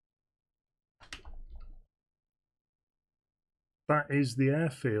 That is the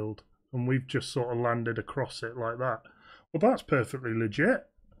airfield, and we've just sort of landed across it like that. Well, that's perfectly legit.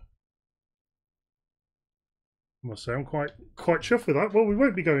 I must say I'm quite chuffed with that. Well, we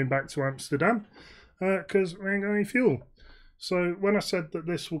won't be going back to Amsterdam because we ain't got any fuel. So when I said that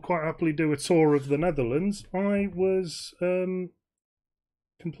this will quite happily do a tour of the Netherlands, I was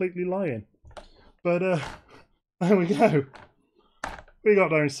completely lying. But there we go. We got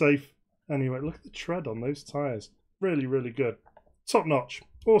down safe. Anyway, look at the tread on those tyres. Really, really good. Top notch.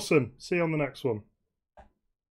 Awesome. See you on the next one.